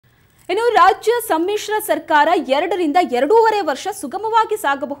ಇನ್ನು ರಾಜ್ಯ ಸಮ್ಮಿಶ್ರ ಸರ್ಕಾರ 2 ರಿಂದ 2.5 ವರ್ಷ ಸುಗಮವಾಗಿ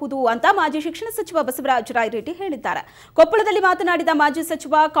ಸಾಗಬಹುದು ಅಂತ ಮಾಜಿ ಶಿಕ್ಷಣ ಸಚಿವ ಬಸವರಾಜ ರಾಯರೆಡ್ಡಿ ಹೇಳಿದ್ದಾರೆ. ಕೊಪ್ಪಳದಲ್ಲಿ ಮಾತನಾಡಿದ ಮಾಜಿ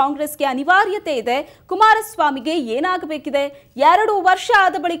ಸಚಿವ, ಕಾಂಗ್ರೆಸ್ಗೆ ಅನಿವಾರ್ಯತೆ ಇದೆ, ಕುಮಾರಸ್ವಾಮಿಗೆ ಏನಾಗಬೇಕಿದೆ, 2 ವರ್ಷ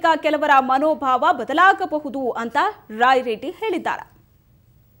ಆದ ಬಳಿಕ ಕೆಲವರ ಮನೋಭಾವ ಬದಲಾಗಬಹುದು ಅಂತ ರಾಯರೆಡ್ಡಿ ಹೇಳಿದ್ದಾರೆ.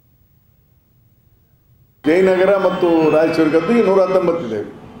 ಜಯನಗರ ಮತ್ತು ರಾಯಚೂರು ಗದ್ದು 119 ಇದೆ,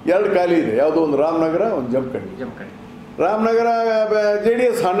 2 ಖಾಲಿ ಇದೆ. ಯಾವುದೋ ಒಂದು ರಾಮನಗರ, ಒಂದು ಜಮಖಂಡಿ. ರಾಮನಗರ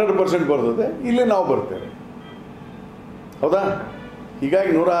JDS 100% ಬರ್ತದೆ, ಇಲ್ಲಿ ನಾವು ಬರ್ತೇವೆ, ಹೌದಾ?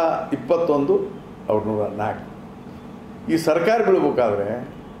 ಹೀಗಾಗಿ 121, ಅವ್ರು 104. ಈ ಸರ್ಕಾರ ಬೀಳ್ಬೇಕಾದ್ರೆ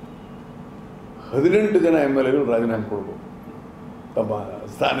 18 ಜನ MLAಗಳು ರಾಜೀನಾಮೆ ಕೊಡ್ಬೇಕು ತಮ್ಮ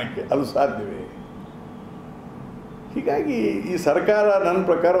ಸ್ಥಾನಕ್ಕೆ, ಅದು ಸಾಧ್ಯವೇ? ಹೀಗಾಗಿ ಈ ಸರ್ಕಾರ ನನ್ನ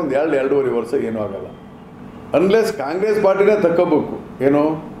ಪ್ರಕಾರ ಒಂದು 2-2.5 ವರ್ಷ ಏನೂ ಆಗಲ್ಲ, ಅನ್ಲೆಸ್ ಕಾಂಗ್ರೆಸ್ ಪಾರ್ಟಿನೇ ತಕ್ಕೋಬೇಕು ಏನೋ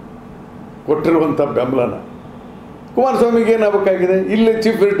ಕೊಟ್ಟಿರುವಂಥ ಬೆಂಬಲನ. ಕುಮಾರಸ್ವಾಮಿಗೆ ಏನಾಗಬೇಕಾಗಿದೆ? ಇಲ್ಲಿ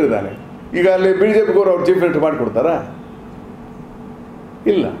ಚೀಫ್ ಮಿನಿಸ್ಟರ್ ಇದ್ದಾನೆ, ಈಗ ಅಲ್ಲಿ BJPಗವರು ಅವ್ರು ಚೀಫ್ ಮಿನಿಸ್ಟರ್ ಮಾಡಿಕೊಡ್ತಾರಾ?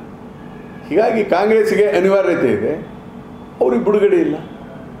 ಇಲ್ಲ. ಹೀಗಾಗಿ ಕಾಂಗ್ರೆಸ್ಗೆ ಅನಿವಾರ್ಯತೆ ಇದೆ, ಅವ್ರಿಗೆ ಬಿಡುಗಡೆ ಇಲ್ಲ.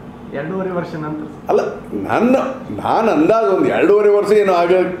 2.5 ವರ್ಷ ನಂತರ ಅಲ್ಲ, ನಾನು ಅಂದಾಜು ಒಂದು 2.5 ವರ್ಷ ಏನೋ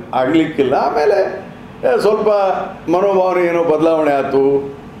ಆಗಲಿಕ್ಕಿಲ್ಲ. ಆಮೇಲೆ ಸ್ವಲ್ಪ ಮನೋಭಾವನೆ ಏನೋ ಬದಲಾವಣೆ ಆಯಿತು,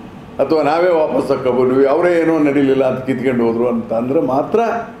 ಅಥವಾ ನಾವೇ ವಾಪಸ್ ತಕ್ಕೊಬೋದು, ಅವರೇ ಏನೋ ನಡೀಲಿಲ್ಲ ಅಂತ ಕಿತ್ಕೊಂಡು ಹೋದ್ರು ಅಂತ ಅಂದರೆ ಮಾತ್ರ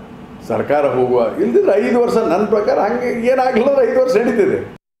ಸರ್ಕಾರ ಹೋಗುವ. ಇಲ್ದಿದ್ರೆ 5 ವರ್ಷ ನನ್ನ ಪ್ರಕಾರ ಹಂಗೆ ಏನಾಗಲಿಲ್ಲ, 5 ವರ್ಷ ನಡೀತಿದೆ.